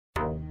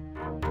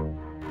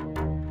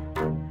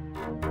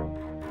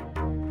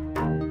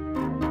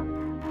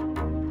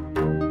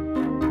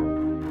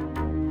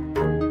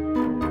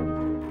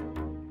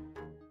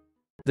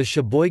The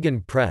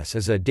Sheboygan Press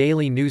is a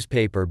daily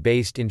newspaper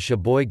based in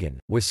Sheboygan,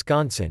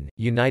 Wisconsin,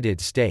 United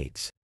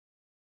States.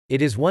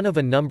 It is one of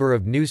a number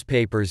of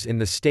newspapers in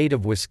the state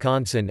of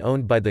Wisconsin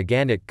owned by the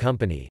Gannett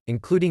Company,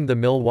 including the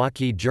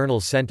Milwaukee Journal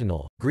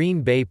Sentinel,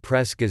 Green Bay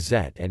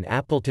Press-Gazette and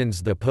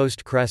Appleton's The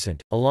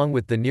Post-Crescent, along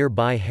with the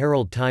nearby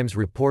Herald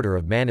Times-Reporter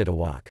of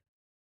Manitowoc.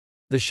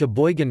 The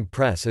Sheboygan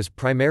Press is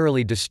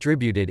primarily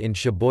distributed in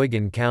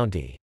Sheboygan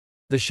County.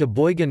 The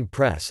Sheboygan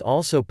Press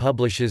also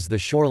publishes the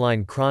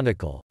Shoreline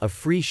Chronicle, a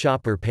free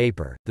shopper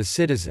paper, The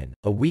Citizen,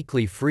 a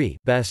weekly free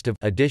best of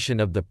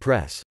edition of the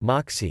Press,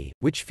 Moxie,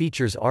 which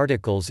features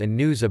articles and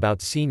news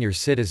about senior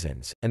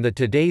citizens, and the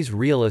Today's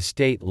Real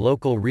Estate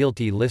local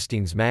realty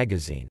listings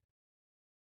magazine.